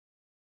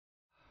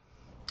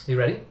You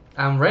ready?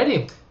 I'm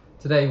ready.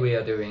 Today we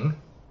are doing...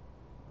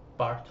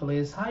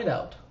 Bartoli's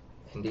Hideout.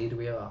 Indeed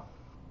we are.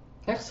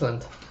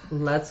 Excellent.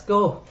 Let's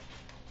go.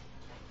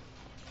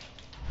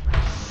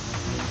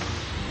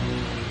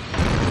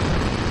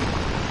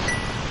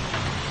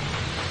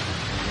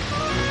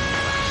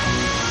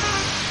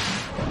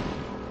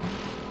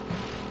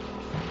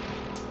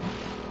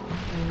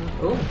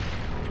 Oh!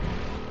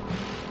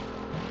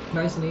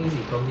 Nice and easy,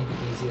 probably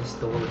the easiest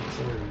door in the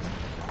series.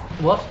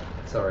 What?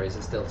 Sorry, is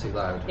it still too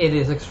loud? It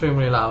is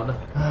extremely loud.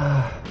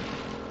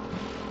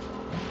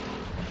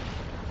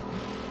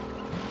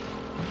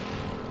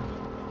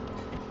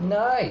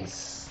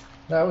 Nice!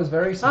 That was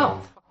very smooth.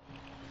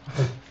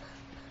 Oh.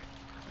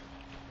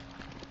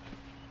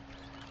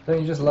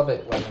 Don't you just love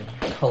it when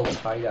cult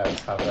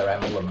hideouts have their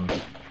emblem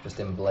just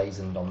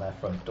emblazoned on their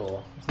front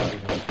door? It's not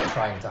even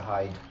trying to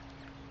hide.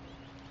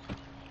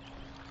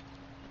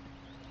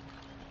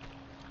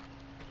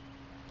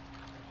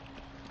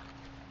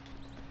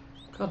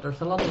 God,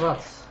 there's a lot of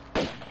rats.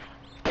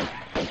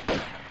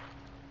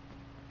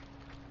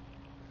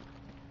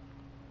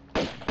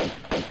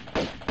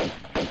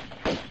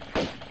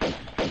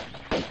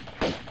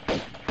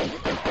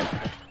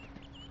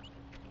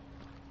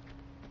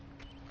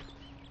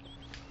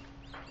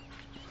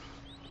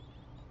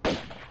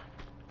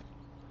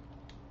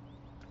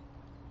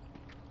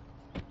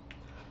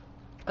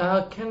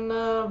 Can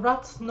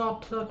rats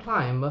not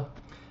climb?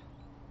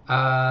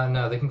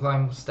 No, they can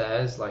climb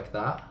stairs like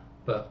that,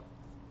 but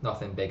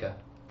nothing bigger.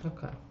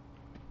 Okay.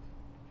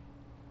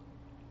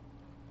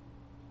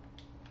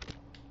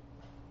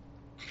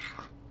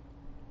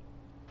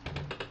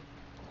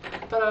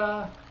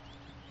 Ta-da!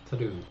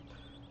 To-do.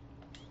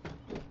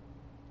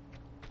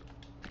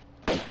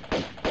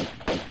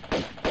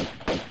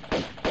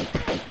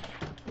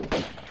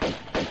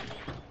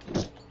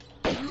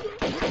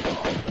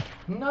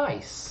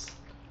 Nice.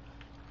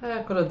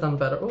 I could have done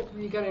better. Oh,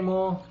 You're getting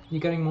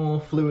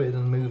more fluid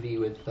and movie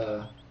with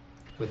the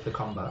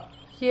combat.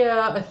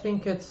 yeah, I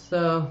think it's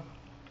A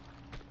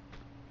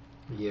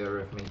year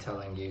of me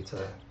telling you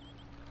to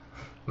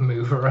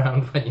move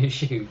around when you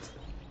shoot.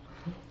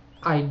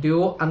 I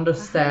do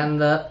understand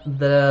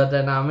the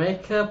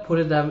dynamic.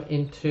 Putting them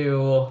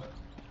into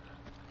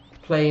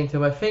play into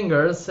my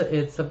fingers,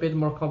 it's a bit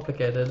more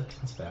complicated.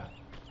 That's fair.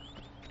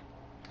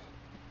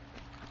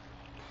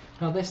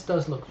 Now this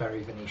does look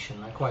very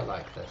Venetian. I quite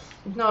like this.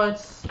 No,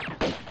 it's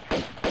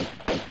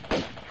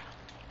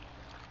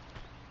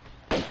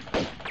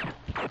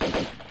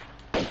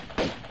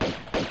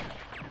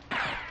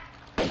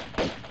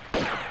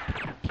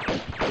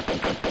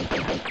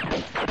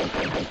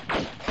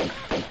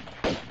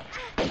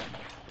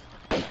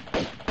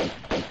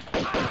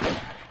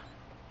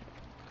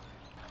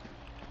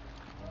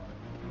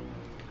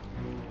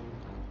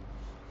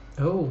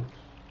oh,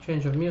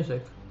 change of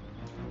music.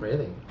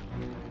 Really?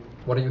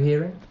 What are you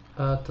hearing?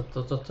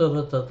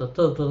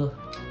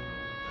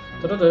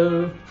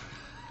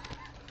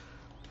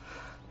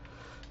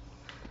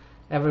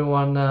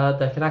 Everyone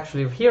that can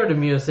actually hear the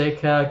music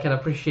can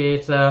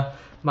appreciate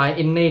my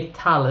innate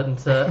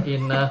talent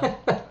in.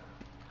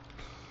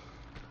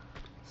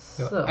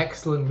 Your So.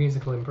 excellent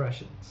musical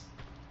impressions.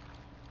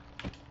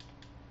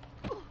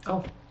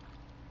 Oh.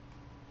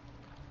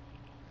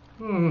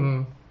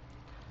 Hmm.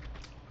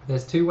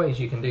 There's two ways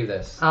you can do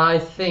this. I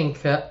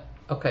think.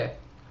 Okay.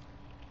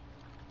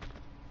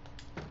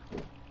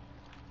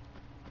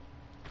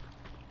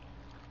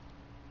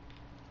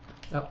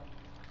 Oh.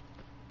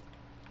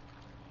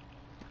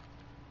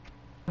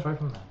 Try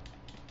from there.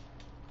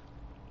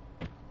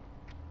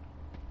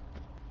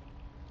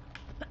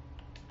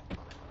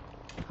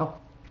 Oh.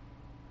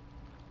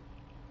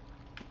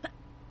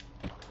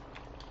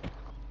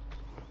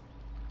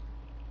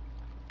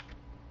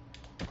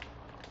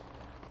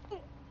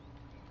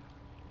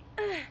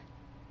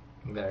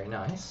 Very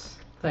nice.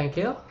 Thank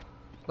you.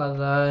 Glad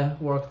I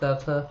worked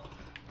that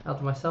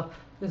out myself.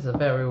 This is a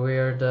very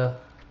weird,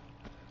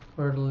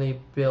 weirdly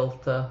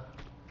built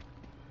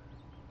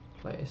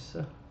place.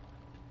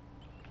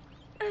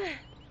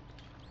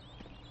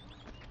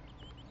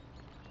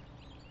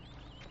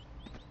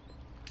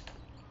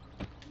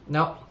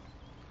 No.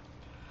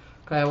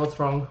 Okay, what's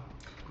wrong?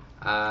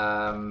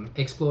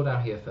 Explore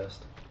down here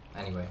first.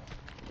 Anyway.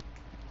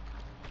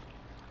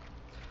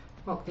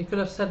 Well, you could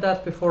have said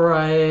that before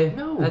I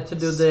No. had to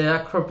do the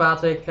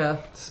acrobatic.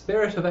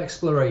 Spirit of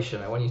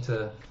exploration. I want you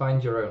to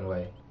find your own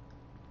way.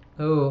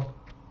 Oh.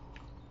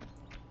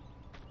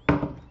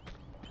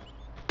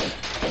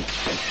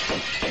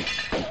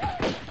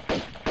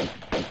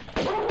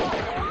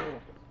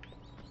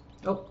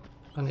 Oh,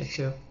 I need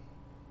to.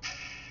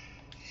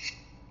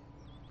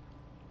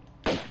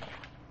 Can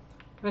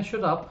I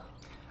shoot up?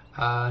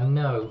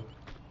 No.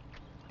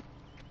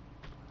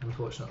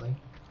 Unfortunately.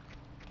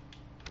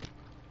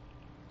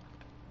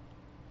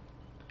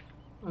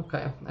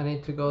 Okay, I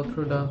need to go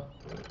through the...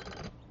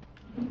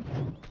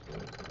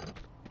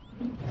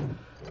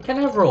 Can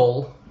I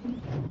roll?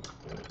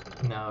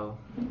 No.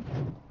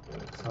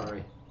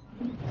 Sorry.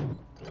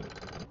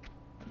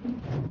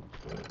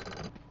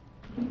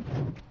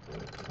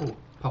 Oh,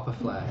 Pop a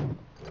flare.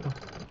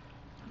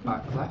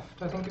 Back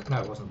left, I think.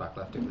 No, it wasn't back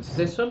left. It was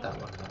This one? that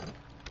one.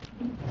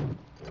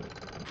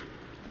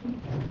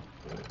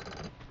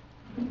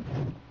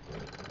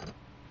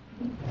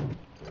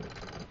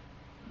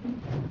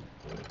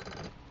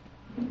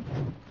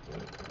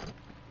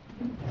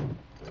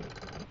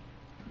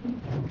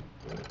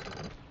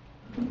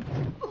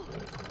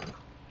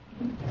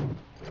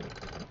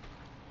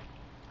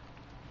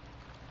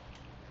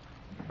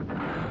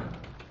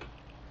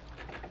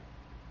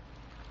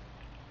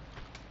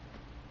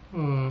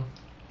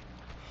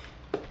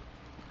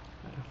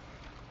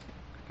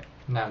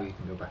 Now you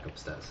can go back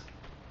upstairs.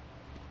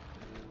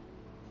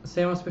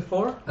 Same as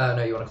before?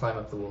 No, you want to climb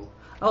up the wall.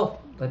 Oh,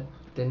 I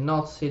did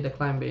not see the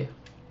climb bee.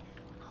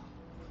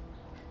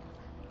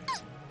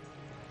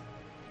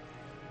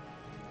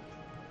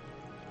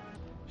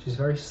 She's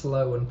very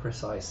slow and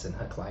precise in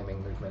her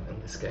climbing movement in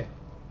this game.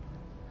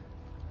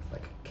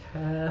 Like,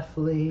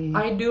 carefully.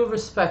 I do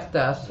respect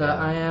that. Yeah.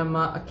 I am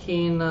a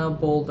keen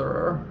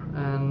boulderer,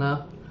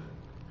 and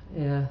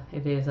yeah,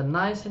 it is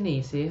nice and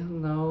easy.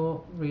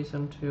 No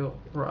reason to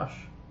rush,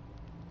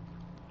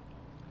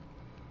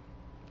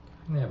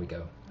 There we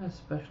go.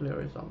 especially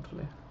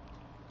horizontally.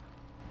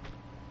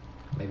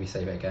 Maybe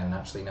save it again.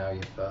 Actually, now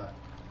you've got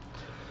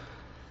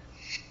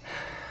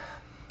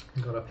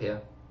up here.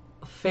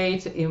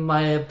 Fate in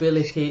my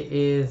ability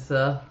is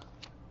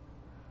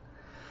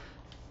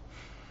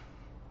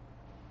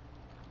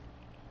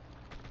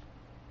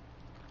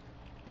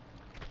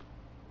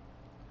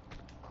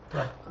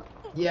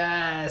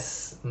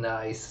Yes!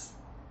 Nice.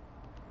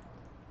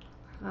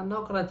 I'm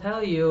not gonna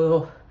tell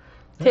you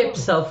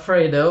tips,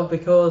 Alfredo,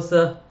 because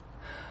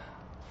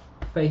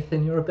Faith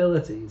in your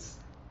abilities.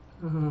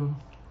 what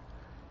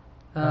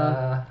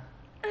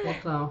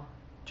now?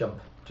 Jump.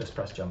 Just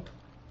press jump.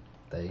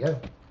 There you go.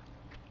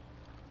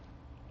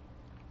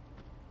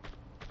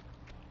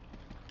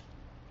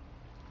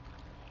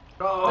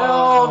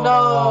 Oh,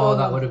 no!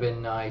 That would have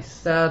been nice.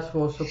 That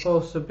was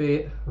supposed to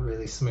be,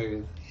 Really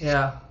smooth.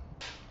 yeah.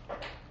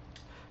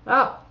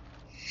 Ah.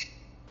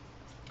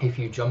 If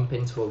you jump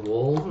into a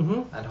wall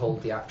Mhm. and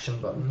hold the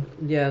action button,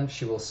 Yeah.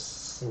 she will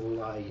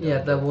slide.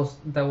 Yeah. over.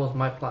 That was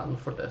my plan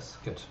for this.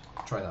 Good.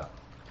 Try that.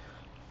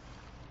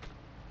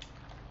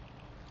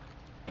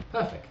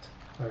 Perfect.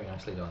 Very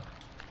nicely done.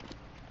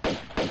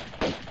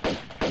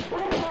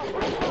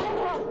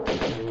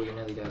 Oh, you're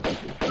nearly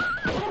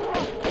dead.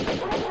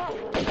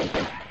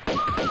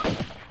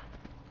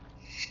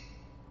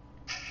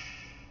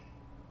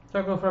 So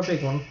I go for a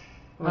big one.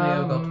 What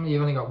do you got?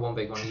 You've only got one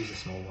big one. Use a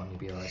small one. You'll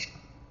be alright.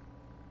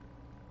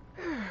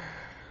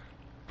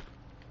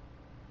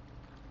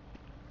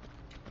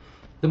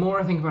 The more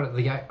I think about it,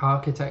 the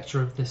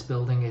architecture of this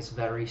building is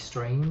very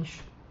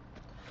strange.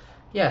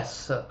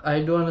 Yes,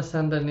 I do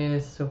understand that it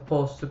is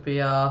supposed to be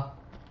a,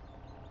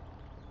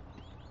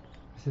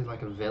 Is it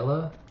like a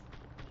villa?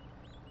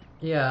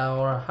 yeah,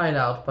 or a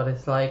hideout, but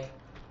it's like,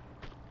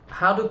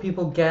 how do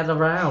people get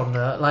around?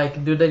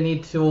 Like, do they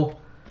need to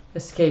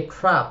escape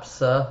traps?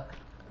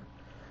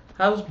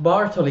 How's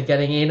Bartoli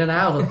getting in and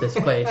out of this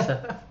place?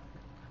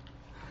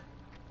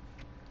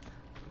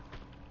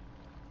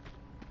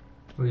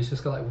 Well, he's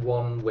just got like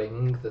one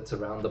wing that's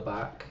around the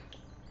back.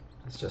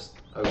 It's just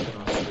open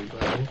on street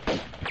level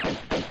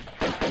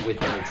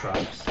with no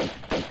traps.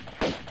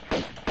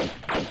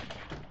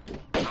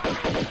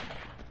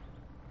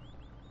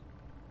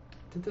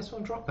 Did this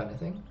one drop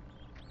anything?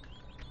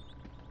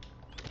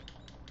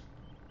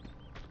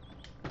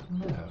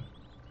 No.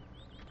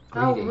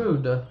 How Greedy.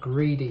 rude.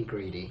 Greedy,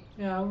 greedy.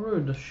 Yeah, how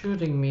rude.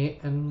 Shooting me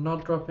and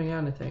not dropping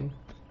anything.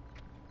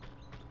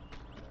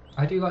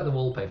 I do like the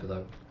wallpaper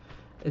though.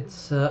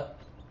 It's the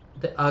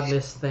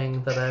ugliest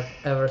thing that I've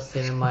ever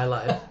seen in my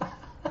life.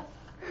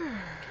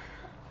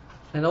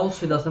 And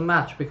also it doesn't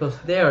match because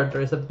there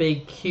is a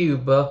big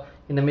cube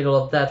in the middle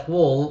of that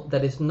wall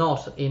that is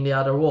not in the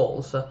other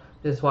walls.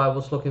 This is why I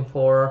was looking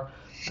for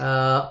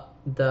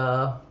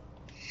the...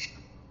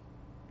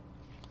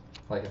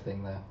 Like a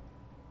thing there.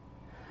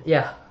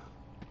 Yeah.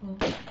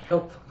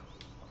 Oh.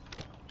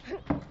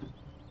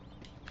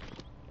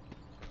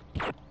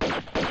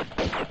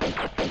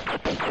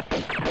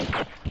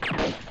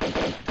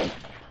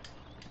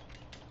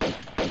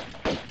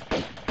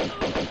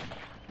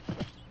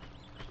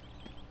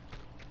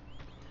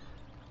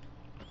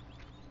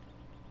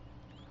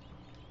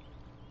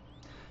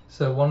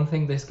 So one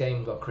thing this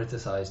game got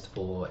criticised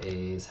for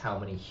is how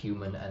many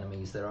human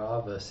enemies there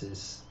are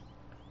versus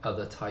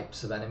other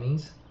types of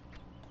enemies.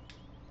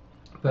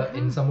 But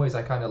in some ways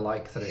I kind of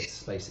like that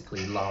it's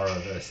basically Lara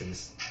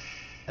versus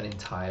an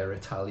entire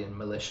Italian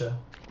militia.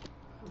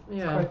 It's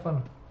Yeah. quite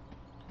fun.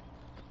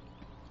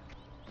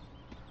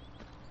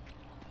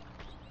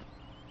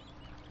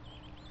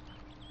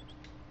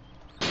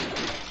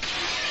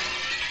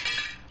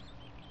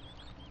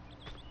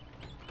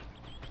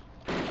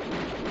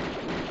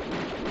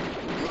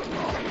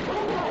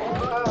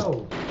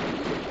 Wow!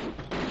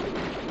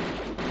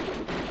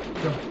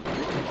 Jump.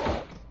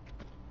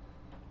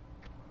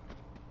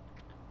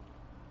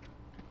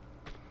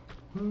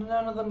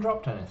 None of them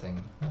dropped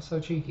anything. That's so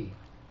cheeky.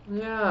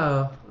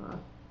 Yeah.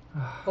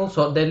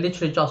 Also, they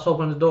literally just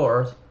opened the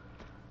doors.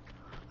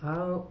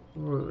 How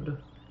rude.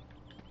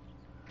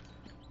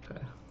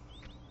 Okay.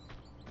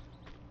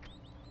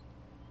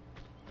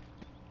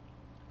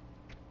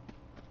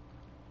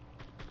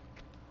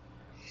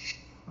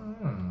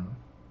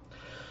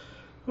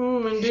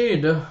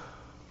 Indeed.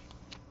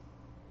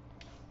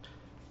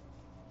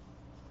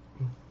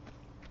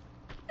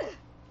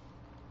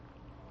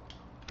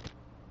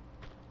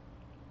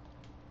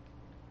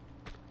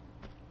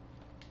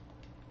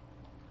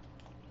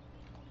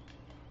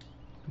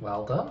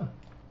 Well done.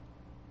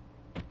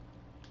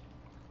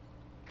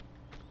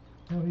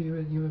 Oh, you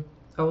were.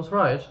 I was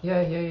right.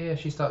 Yeah.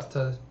 She starts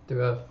to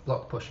do a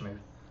block push move.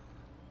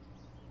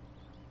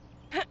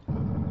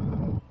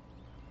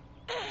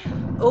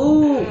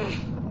 Oh,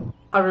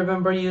 I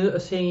remember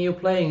seeing you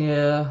playing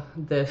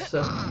this.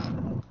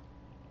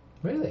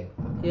 Really?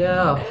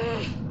 Yeah.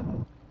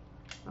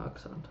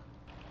 Excellent.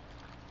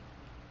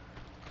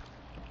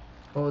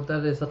 Oh,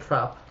 that is a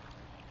trap.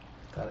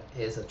 That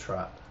is a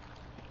trap.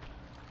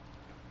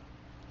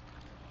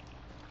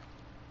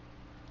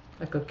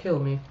 That could kill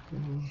me.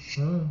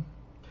 Mm.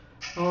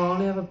 Oh, I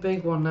only have a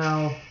big one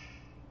now.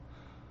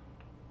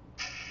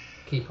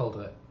 Keep hold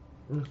of it.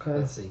 Okay.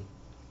 Let's see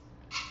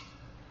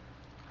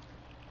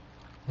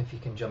if you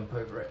can jump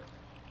over it.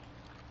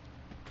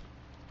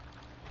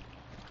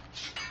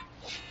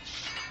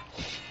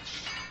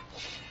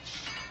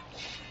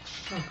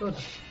 Oh, good.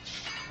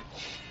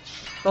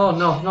 Oh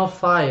no, not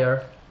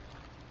fire.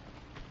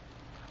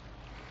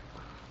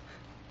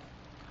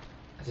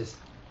 I just.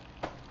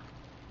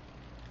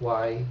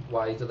 Why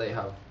do they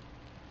have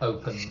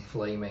open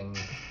flaming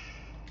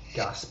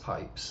gas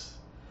pipes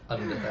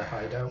under their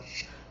hideout?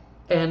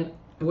 And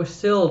we're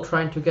still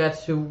trying to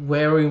get to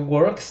where it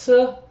works,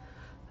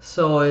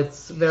 so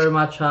it's very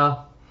much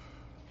a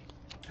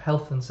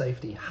Health and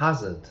safety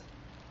hazard.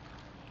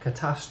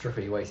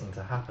 Catastrophe waiting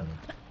to happen.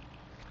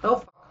 oh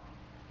fuck.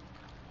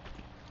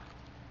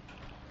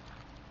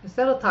 Is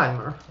that a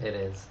timer? It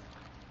is.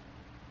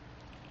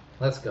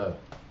 Let's go.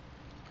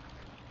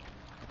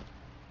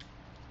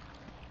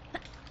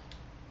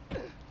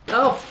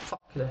 Oh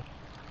fuck.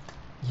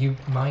 You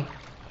might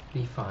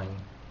be fine.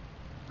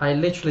 I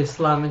literally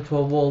slam into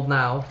a wall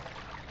now.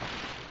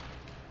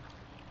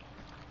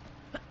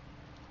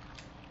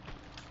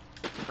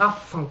 Ah,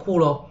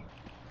 fanculo.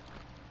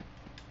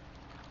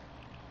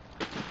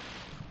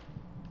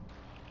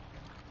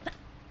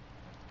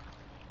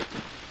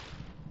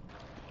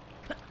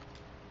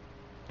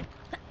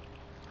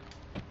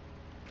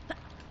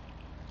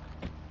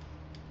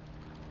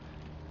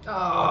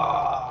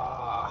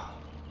 Ah.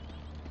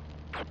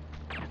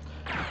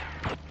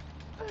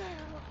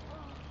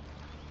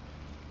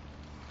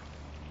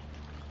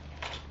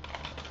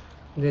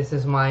 This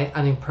is my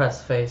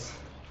unimpressed face.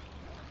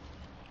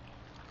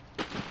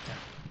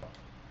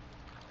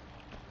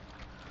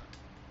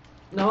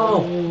 No!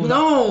 Oh.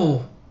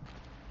 No!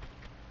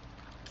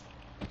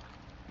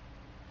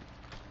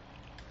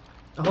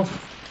 Oh.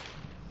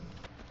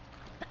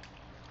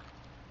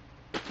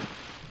 Do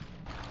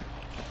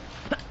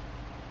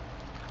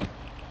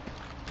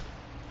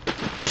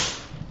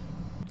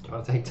you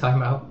want to take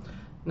time out?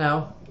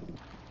 No.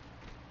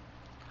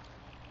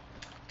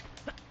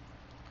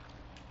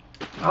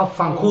 Oh,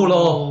 fanculo!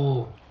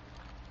 Oh.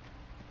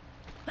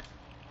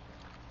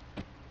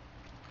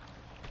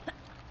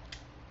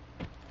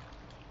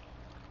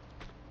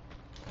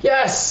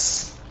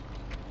 Yes!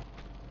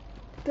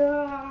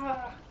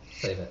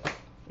 Save it.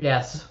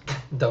 Yes.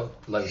 Don't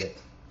load it.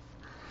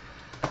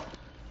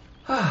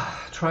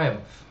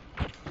 Triumph.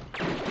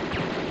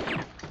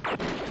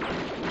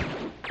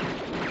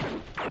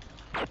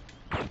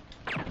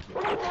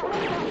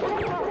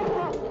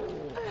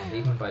 And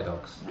even by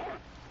dogs.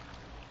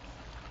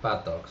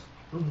 Bad dogs.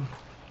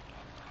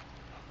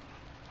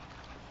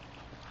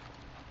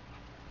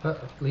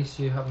 But at least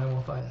you have no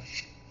more fire.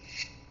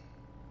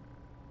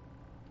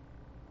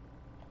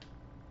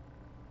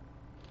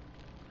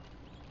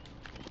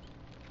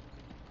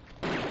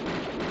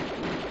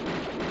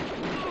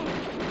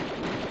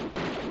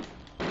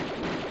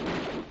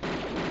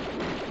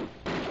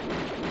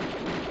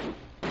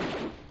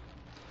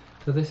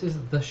 So this is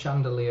the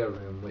chandelier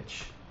room,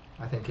 which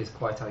I think is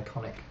quite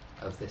iconic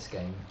of this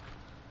game.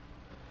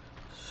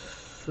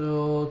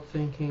 So,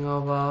 thinking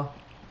of a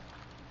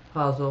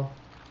puzzle.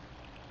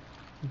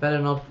 Better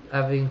not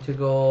having to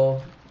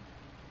go.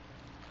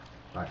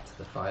 Back to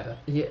the fire.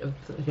 Yeah.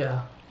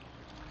 Yeah.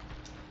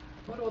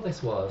 I wonder what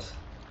this was.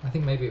 I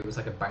think maybe it was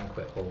like a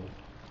banquet hall.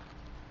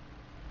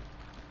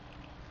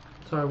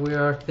 Sorry, we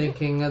are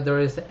thinking there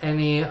is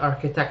any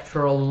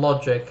architectural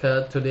logic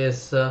to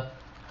this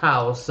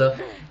house.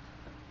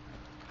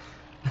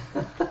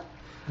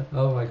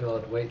 Oh my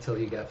god, wait till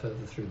you get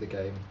further through the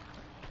game.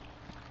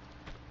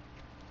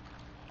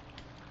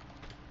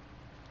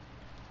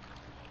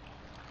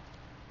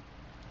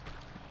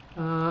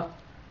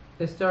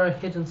 Is there a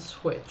hidden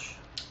switch?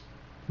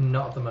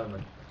 Not at the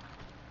moment.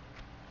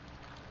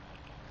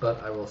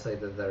 But I will say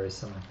that there is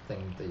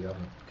something that you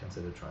haven't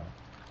considered trying.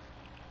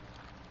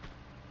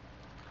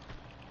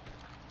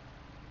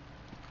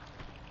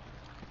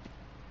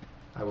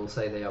 I will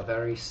say they are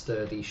very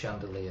sturdy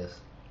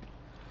chandeliers.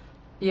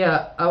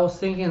 Yeah, I was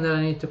thinking that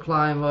I need to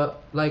climb,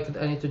 like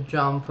I need to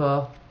jump.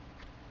 No?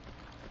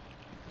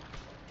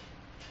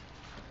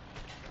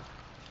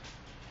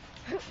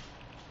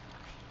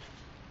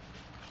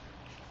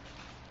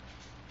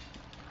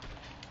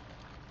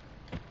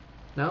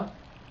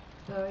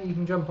 You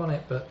can jump on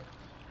it, but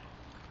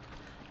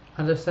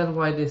Understand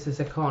why this is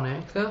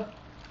iconic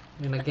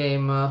in a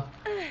game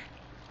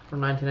from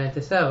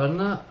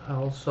 1997. I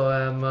also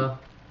am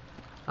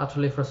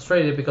utterly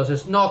frustrated because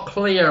it's not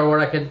clear where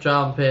I can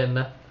jump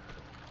in.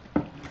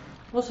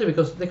 Mostly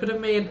because they could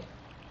have made,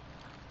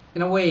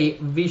 in a way,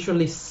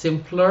 visually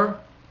simpler.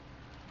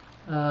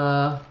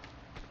 I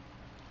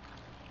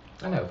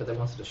know, but they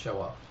wanted to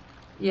show off.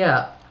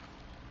 Yeah.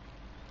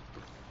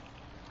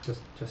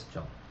 Just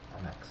jump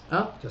and X.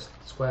 Oh? Just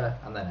square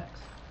and then X.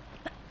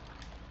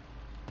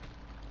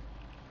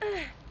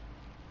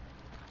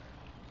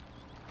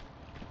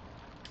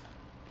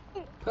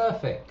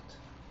 Perfect.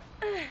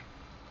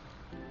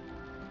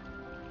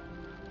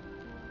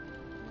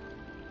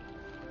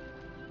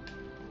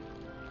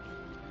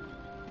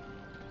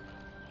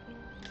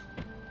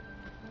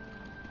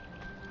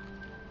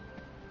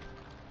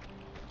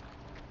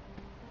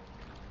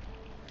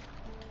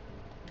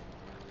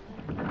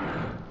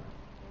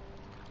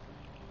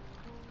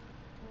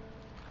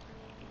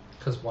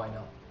 Because why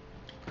not?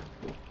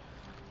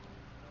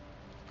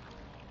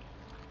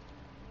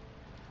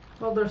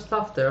 Well, there's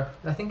stuff there.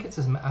 I think there's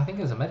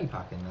a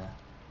medipack in there.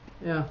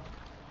 Yeah.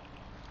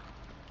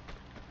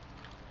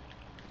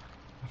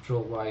 After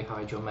all, why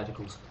hide your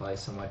medical supplies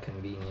somewhere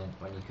convenient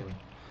when you can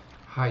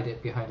hide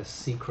it behind a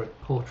secret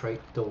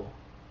portrait door?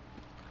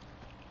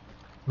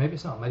 Maybe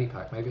it's not a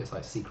medipack, maybe it's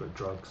like secret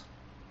drugs.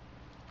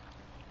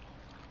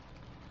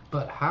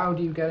 But how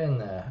do you get in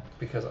there?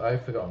 Because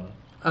I've forgotten.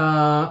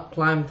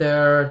 Climb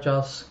there,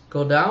 just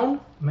go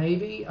down?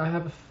 Maybe. I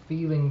have a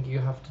feeling you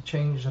have to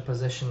change the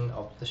position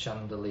of the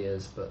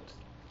chandeliers, but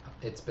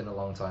it's been a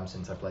long time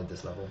since I played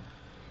this level.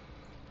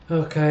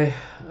 Okay.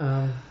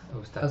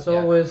 As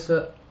always,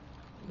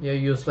 you're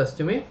useless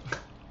to me.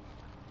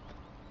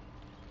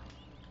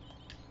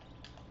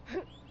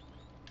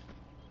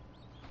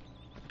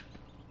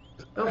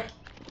 Oh.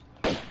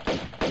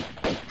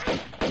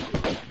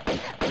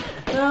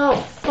 Oh,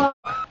 fuck.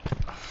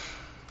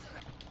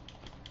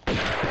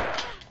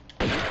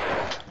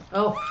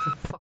 Oh, for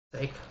fuck's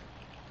sake.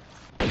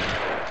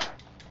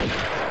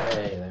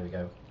 Hey, there we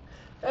go.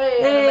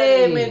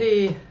 Hey,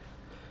 Midi.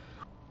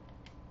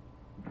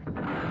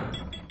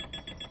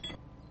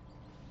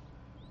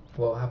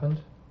 What happened?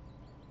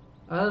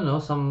 I don't know,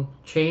 some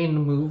chain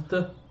moved.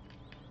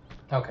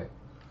 Okay.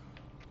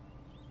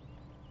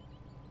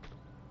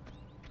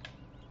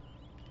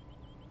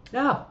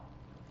 Yeah.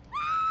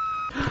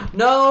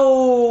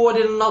 No, I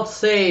did not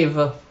save.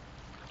 At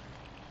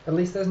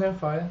least there's no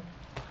fire.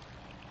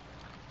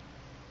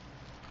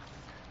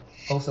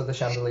 Also, the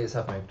chandeliers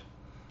have moved.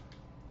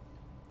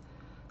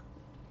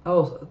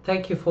 Oh,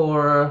 thank you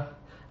for...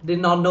 did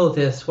not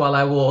notice while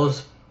I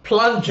was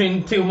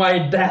plunging to my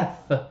death.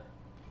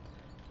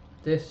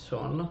 This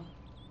one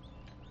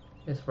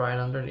is right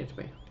underneath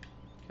me.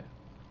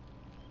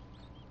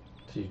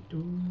 Okay.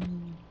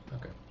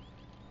 Okay.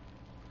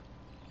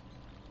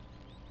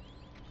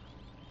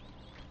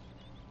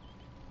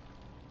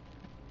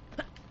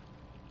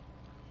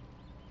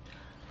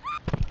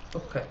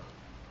 Okay.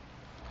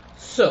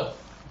 So,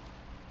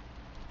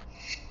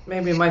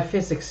 maybe my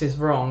physics is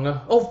wrong.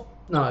 Oh,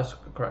 no, it's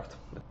correct.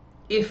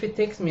 If it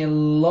takes me a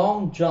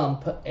long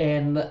jump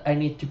and I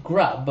need to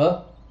grab,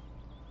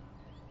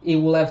 it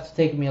will have to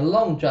take me a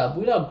long jump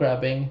without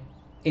grabbing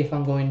if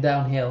I'm going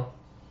downhill.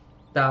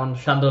 Down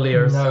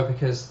chandeliers. No,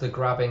 because the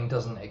grabbing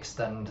doesn't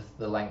extend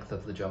the length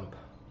of the jump.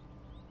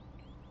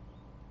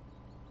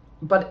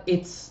 But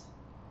it's...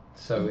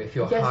 So if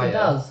you're yes, higher... it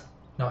does.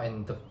 Not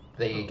in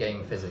the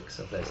game physics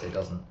of this, it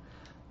doesn't.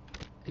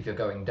 If you're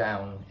going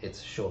down,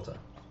 it's shorter.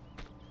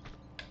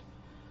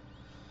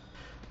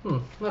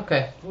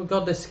 Okay, we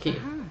got this key.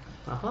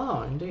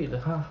 Aha, indeed.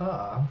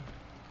 Haha.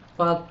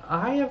 But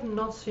I have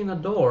not seen a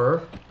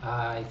door.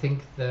 I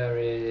think there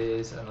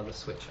is another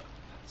switch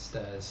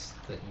upstairs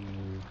that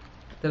you...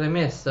 Did I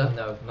miss?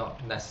 No,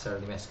 not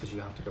necessarily miss, because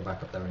you have to go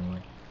back up there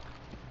anyway.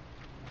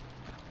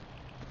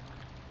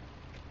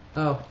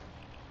 Oh.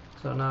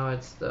 So now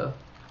it's the...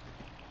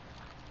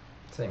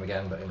 Same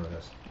again, but in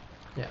reverse.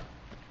 Yeah.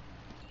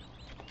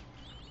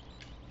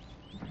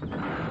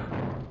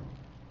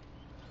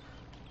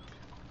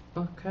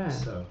 Okay.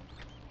 So...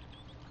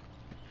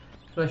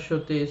 should I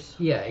shoot these?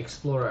 yeah,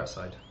 explore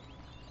outside.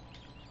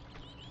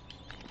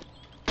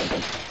 Quite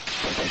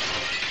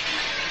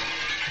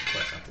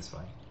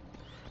satisfying.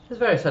 It's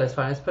very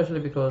satisfying, especially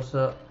because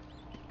it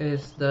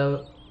is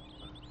the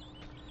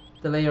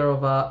layer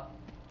of a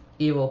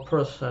evil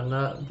person.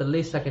 The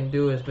least I can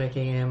do is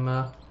making him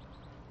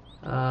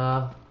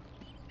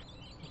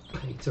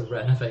Need to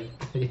renovate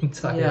the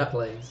entire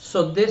place.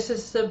 So this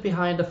is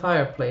behind the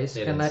fireplace.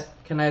 It Can is.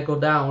 I go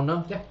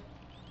down? Yeah.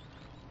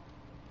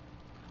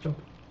 Jump.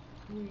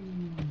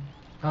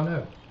 Oh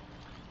no.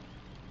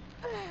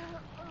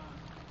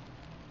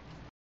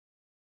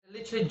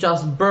 Literally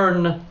just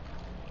burn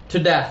to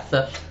death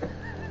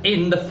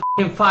in the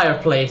f***ing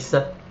fireplace.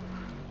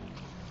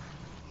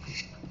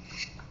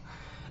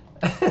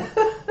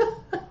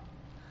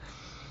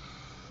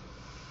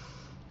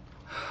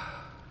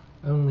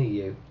 Only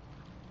you.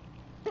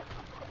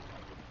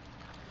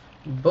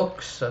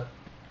 Books.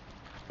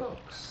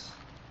 Books.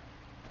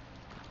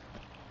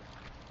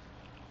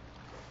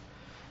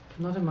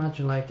 Cannot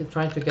imagine like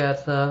trying to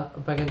get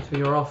back into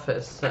your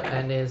office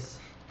and is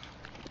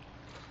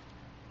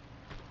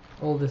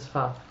all this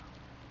faff.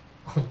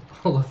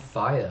 All the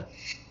fire.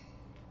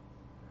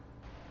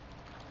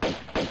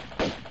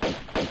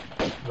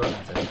 Run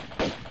at him.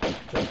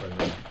 Jump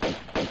over him.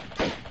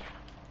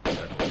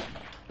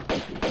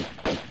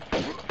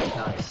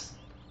 Nice.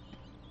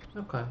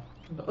 Okay.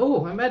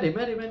 Oh, I'm ready.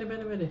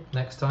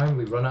 Next time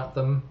we run at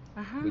them,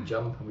 we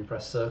jump and we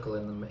press circle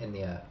in them in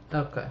the air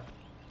Okay.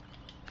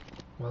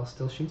 while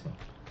still shooting.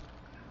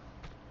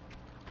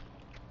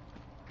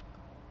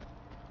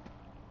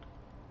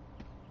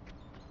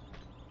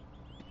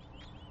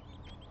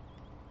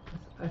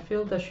 I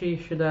feel that she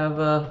should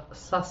have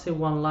sassy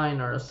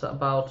one-liners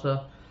about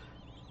the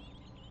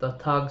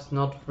thugs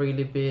not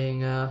really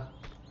being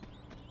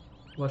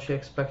what she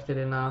expected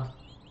in a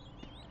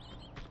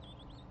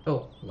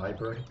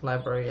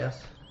library.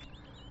 Yes.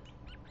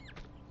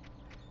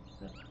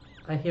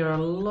 I hear a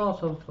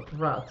lot of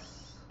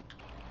rats.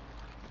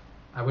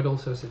 I would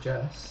also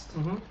suggest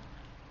Mm-hmm.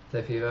 that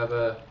if you've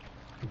ever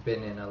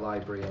been in a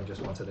library and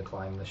just wanted to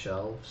climb the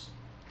shelves,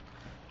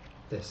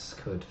 this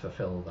could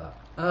fulfill that.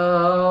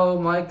 Oh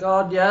my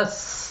god,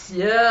 yes!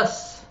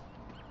 Yes!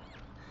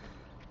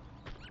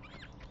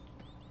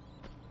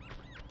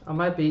 I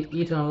might be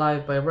eaten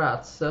alive by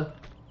rats.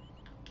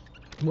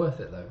 Worth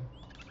it though.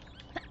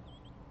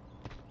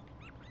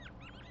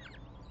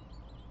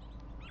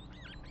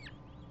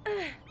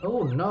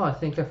 Oh no, I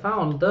think I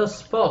found the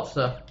spot.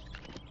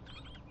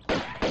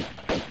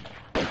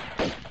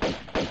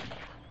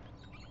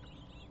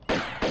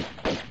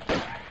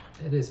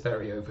 It is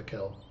very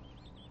overkill.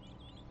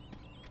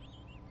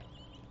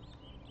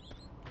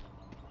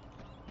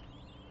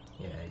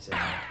 Yeah, he's in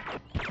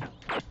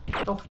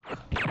there. Oh,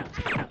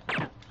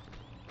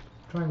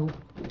 Triangle.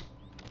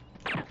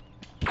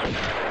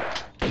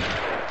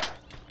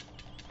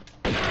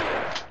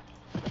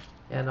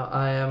 yeah, no,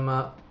 I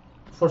am.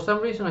 For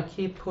some reason, I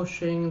keep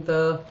pushing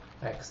the.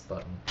 X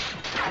button.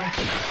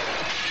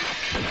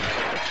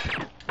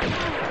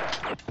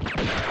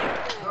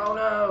 Oh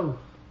no!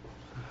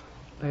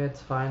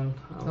 It's fine.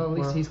 Well, at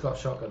least he's got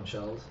shotgun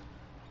shells.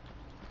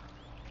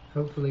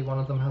 Hopefully one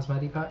of them has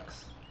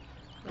medipacks.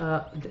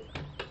 Oh.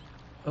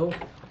 Oh.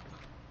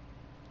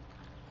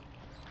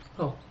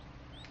 No.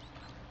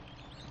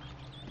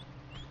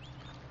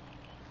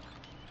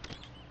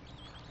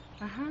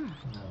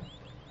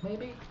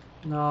 Maybe?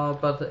 No,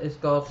 but it's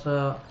got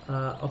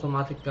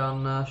automatic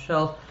gun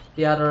shell.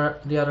 The other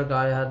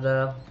guy had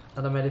a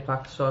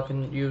medipack, so I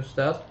can use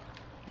that.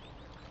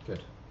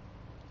 Good.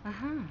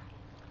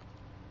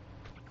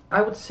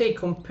 I would say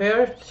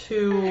compared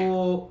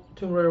to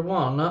Rare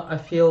 1, I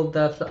feel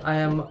that I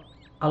am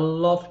a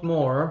lot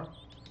more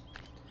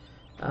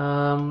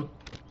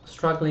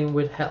struggling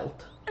with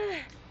health.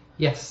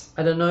 Yes.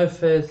 I don't know if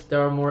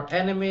there are more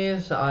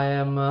enemies. I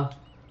am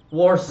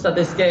worse at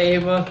this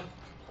game.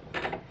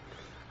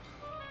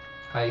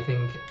 I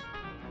think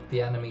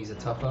the enemies are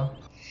tougher,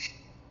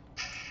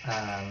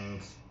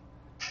 and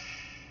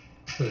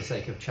for the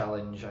sake of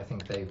challenge, I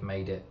think they've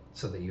made it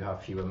so that you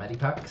have fewer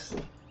medipacks.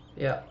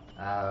 Yeah.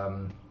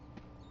 But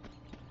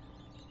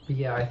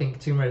yeah, I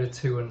think Tomb Raider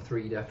 2 and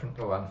 3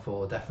 and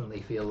 4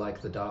 definitely feel like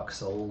the Dark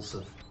Souls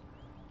of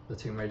the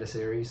Tomb Raider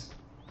series.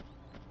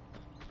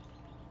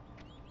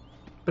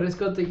 But it's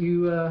good that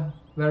you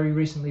very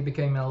recently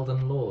became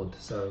Elden Lord,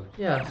 so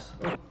Yes.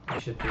 you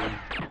should be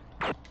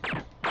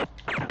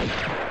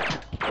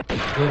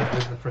good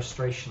with the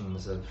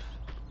frustrations of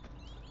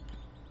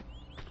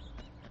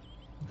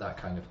that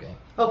kind of game.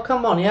 Oh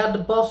come on! You had the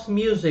boss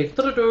music,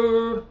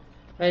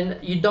 and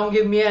you don't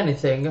give me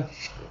anything.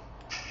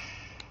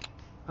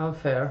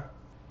 Unfair.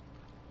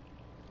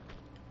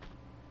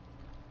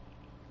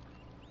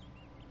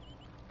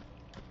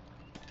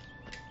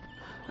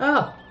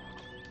 Ah!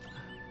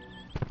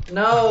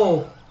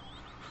 No!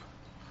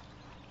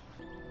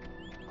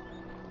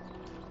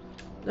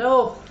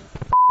 No!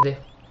 F***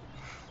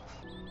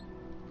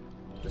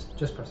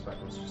 Just press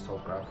backwards, just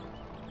hold grab.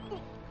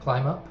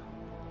 Climb up,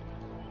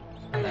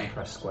 and then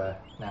press square.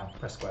 Now,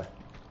 press square.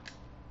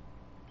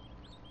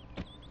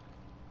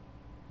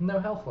 No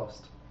health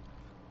lost.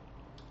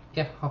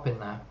 Yeah, hop in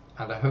there.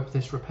 And I hope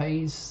this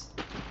repays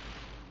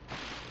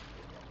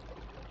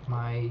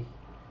my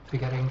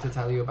forgetting to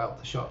tell you about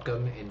the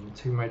shotgun in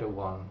Tomb Raider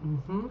 1.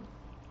 Mm-hmm.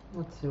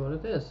 Let's see what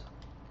it is.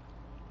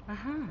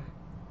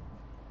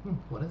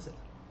 What is it?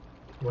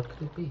 What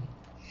could it be?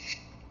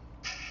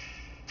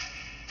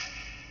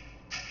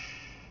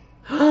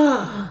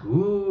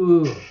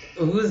 Ooh!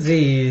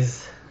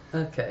 Uzis.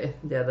 Okay,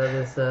 yeah,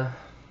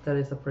 that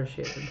is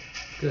appreciated.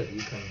 Good,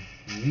 you can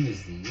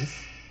use these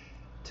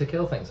to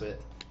kill things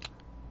with.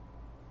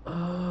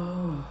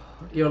 Oh,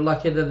 you're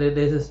lucky that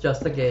this is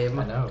just a game.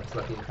 I know, it's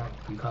lucky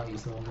you can't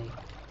use them on me.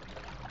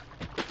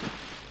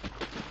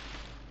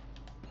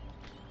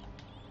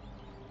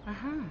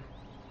 Uh-huh.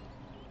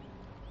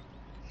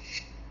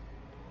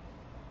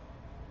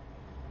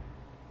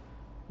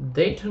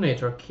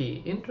 Detonator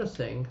key,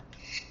 interesting.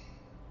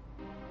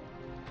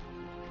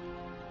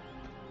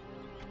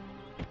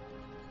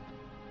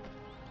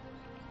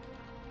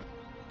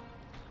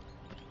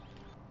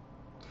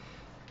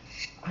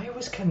 I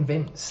was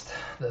convinced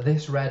that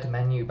this red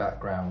menu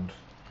background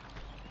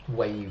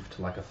waved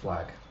like a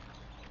flag.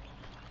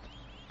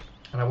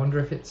 And I wonder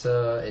if it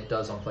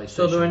does on PlayStation.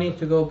 So do I need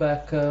to go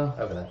back?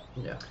 Over there?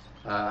 Yeah.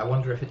 I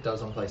wonder if it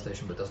does on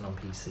PlayStation but doesn't on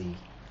PC.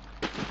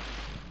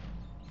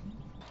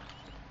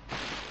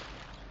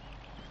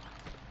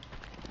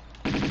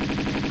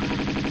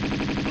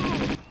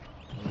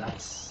 And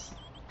that's...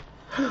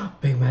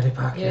 Big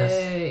medipack, yes.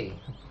 Yay!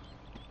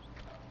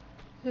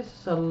 This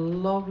is a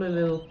lovely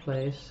little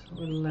place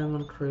with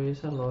lemon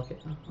trees. I love it.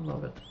 I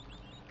love it.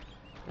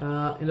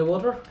 In the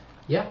water?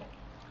 Yeah.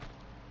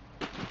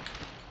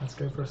 Let's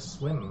go for a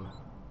swim.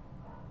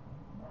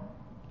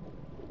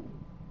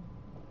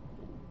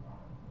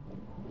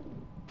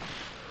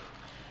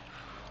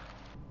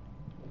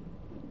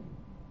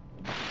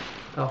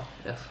 Oh,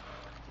 yes.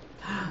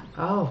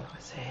 Oh, I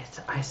see it.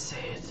 I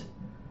see it.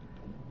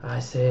 I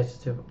see it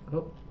too.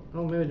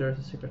 Oh, maybe there's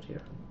a secret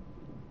here.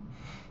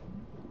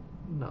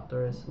 No,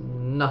 there is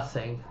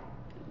nothing.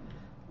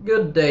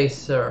 Good day,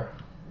 sir.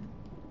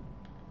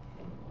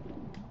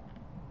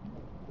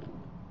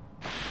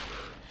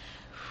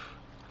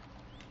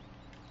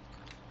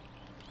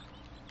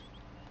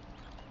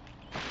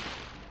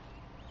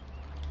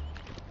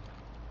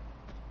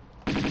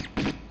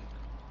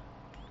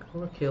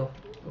 Overkill.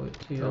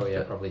 Oh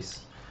yeah,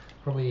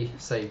 probably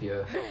save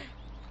your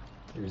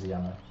Uzi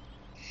ammo.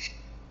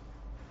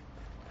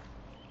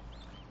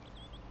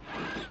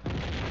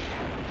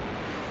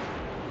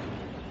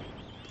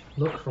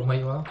 Look from where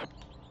you are.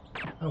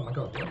 Oh my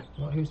god,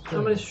 what who's doing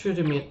Somebody's this?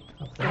 shooting me.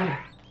 Up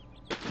there?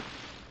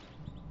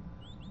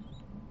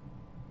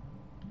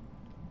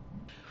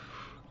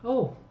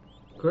 Oh,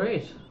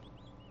 great.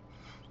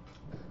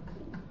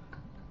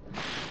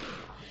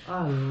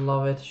 I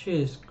love it.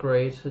 She is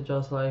great.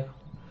 Just like,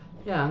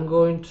 yeah, I'm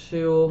going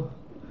to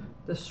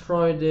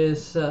destroy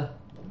this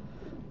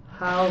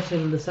house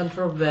in the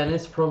center of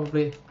Venice,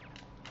 probably.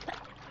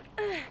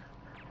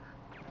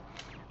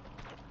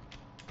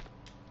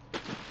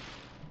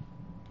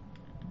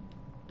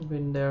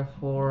 Been there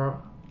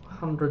for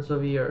hundreds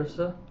of years.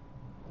 I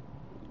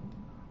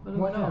don't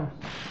Why not? care.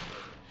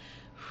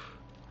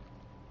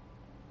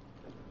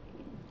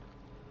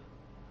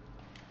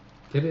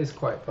 It is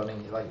quite funny,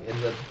 like in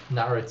the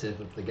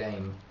narrative of the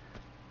game,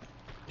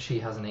 she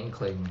has an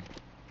inkling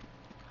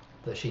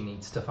that she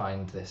needs to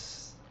find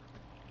this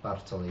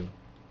Bartoli.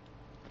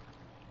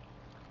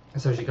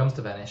 And so she comes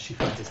to Venice, she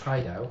finds his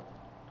hideout,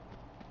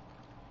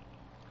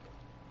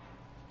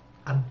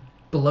 and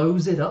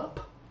blows it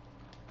up.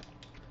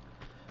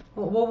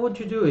 What would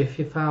you do if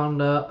you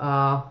found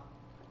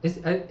Is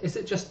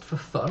it just for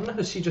fun?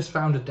 Has she just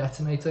found a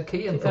detonator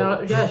key and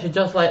thought, yeah, she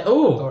just like,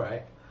 oh,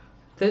 alright.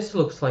 this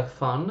looks like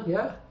fun.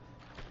 Yeah.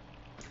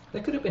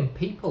 There could have been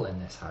people in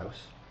this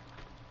house.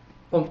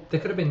 Well, There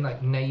could have been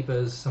like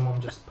neighbours, someone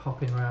just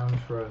popping round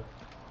for a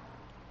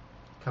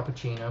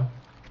cappuccino.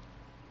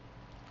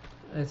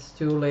 it's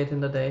too late in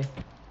the day.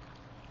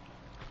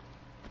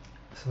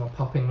 Someone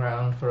popping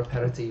round for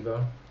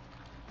aperitivo.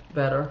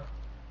 Better.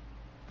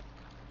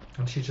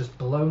 And she's just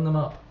blown them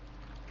up.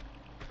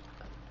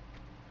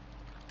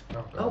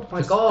 Oh my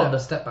Just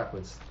God. Step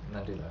backwards and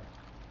then do that.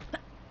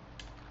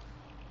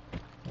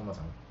 One more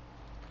time.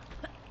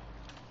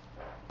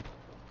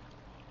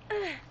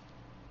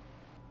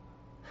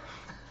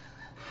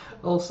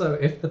 Also,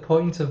 if the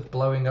point of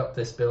blowing up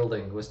this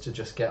building was to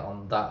just get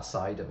on that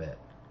side of it,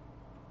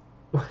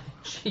 why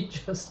did she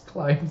just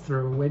climb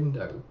through a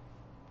window?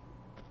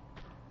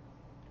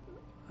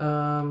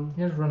 You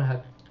just run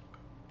ahead.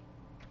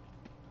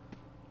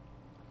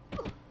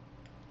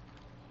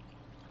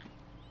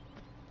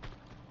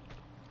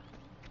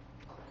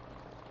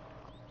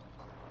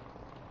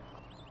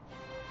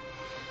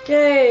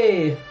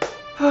 Yay!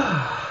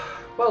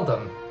 Well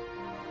done.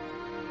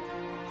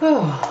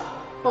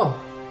 Oh,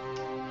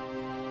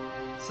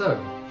 So,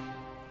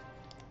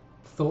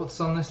 thoughts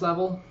on this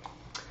level?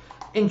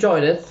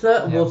 enjoyed it.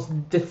 Yeah. Was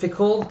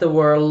difficult. There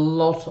were a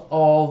lot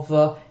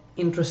of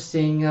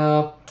interesting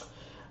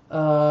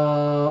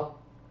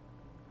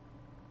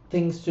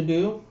things to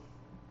do.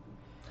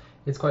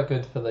 It's quite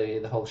good for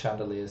the whole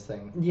chandeliers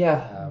thing.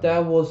 Yeah,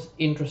 that was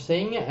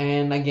interesting.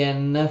 And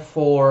again,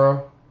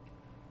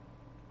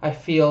 I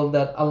feel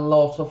that a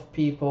lot of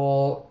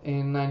people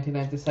in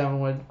 1997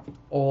 would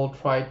all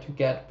try to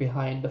get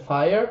behind the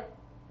fire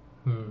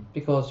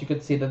because you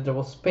could see that there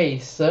was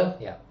space.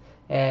 Yeah.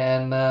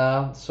 and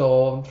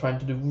so I'm trying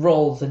to do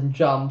rolls and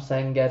jumps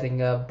and getting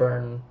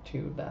burned to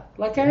death,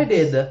 like I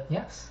did.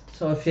 Yes.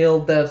 So I feel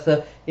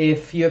that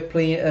if you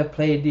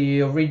play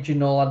the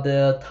original at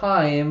the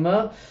time,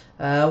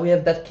 we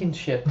have that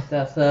kinship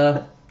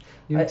that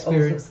You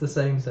experienced the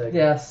same thing.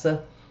 yes.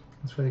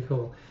 That's really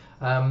cool.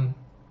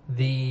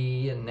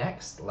 The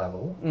next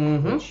level,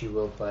 which you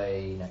will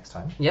play next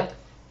time, Yep.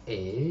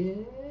 is...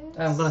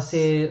 I'm gonna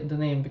say the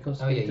name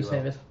because we need to you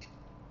save will. it.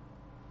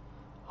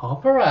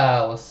 Opera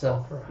House.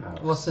 Opera House.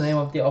 What's the name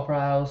of the Opera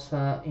House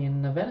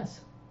in Venice?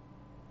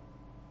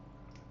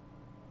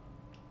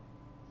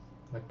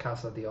 The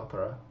Casa di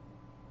Opera.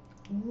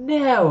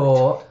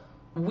 No,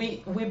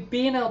 we've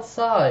been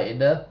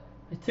outside. I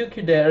took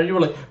you there, and you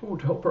were like, "Oh,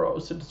 the Opera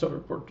House! It's sorry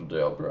for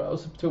the Opera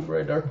House of Tomb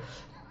Raider."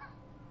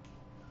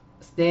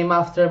 It's named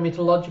after a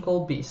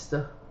mythological beast.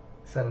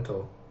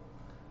 Centaur.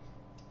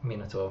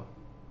 Minotaur.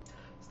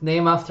 It's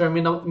named after a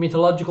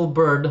mythological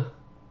bird.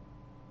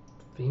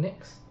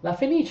 Phoenix? La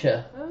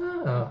Fenice.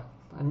 Oh.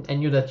 I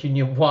knew that you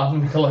knew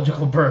one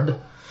mythological bird.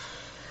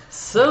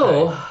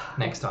 So Okay.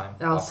 Next time.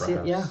 I'll Opera see.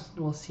 House. Yeah,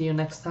 we'll see you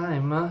next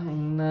time.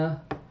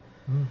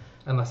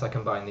 Unless I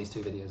combine these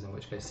two videos, in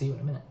which case, see you in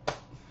a minute.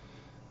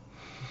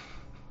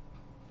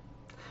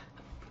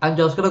 I'm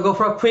just gonna go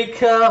for a quick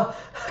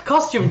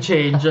costume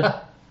change.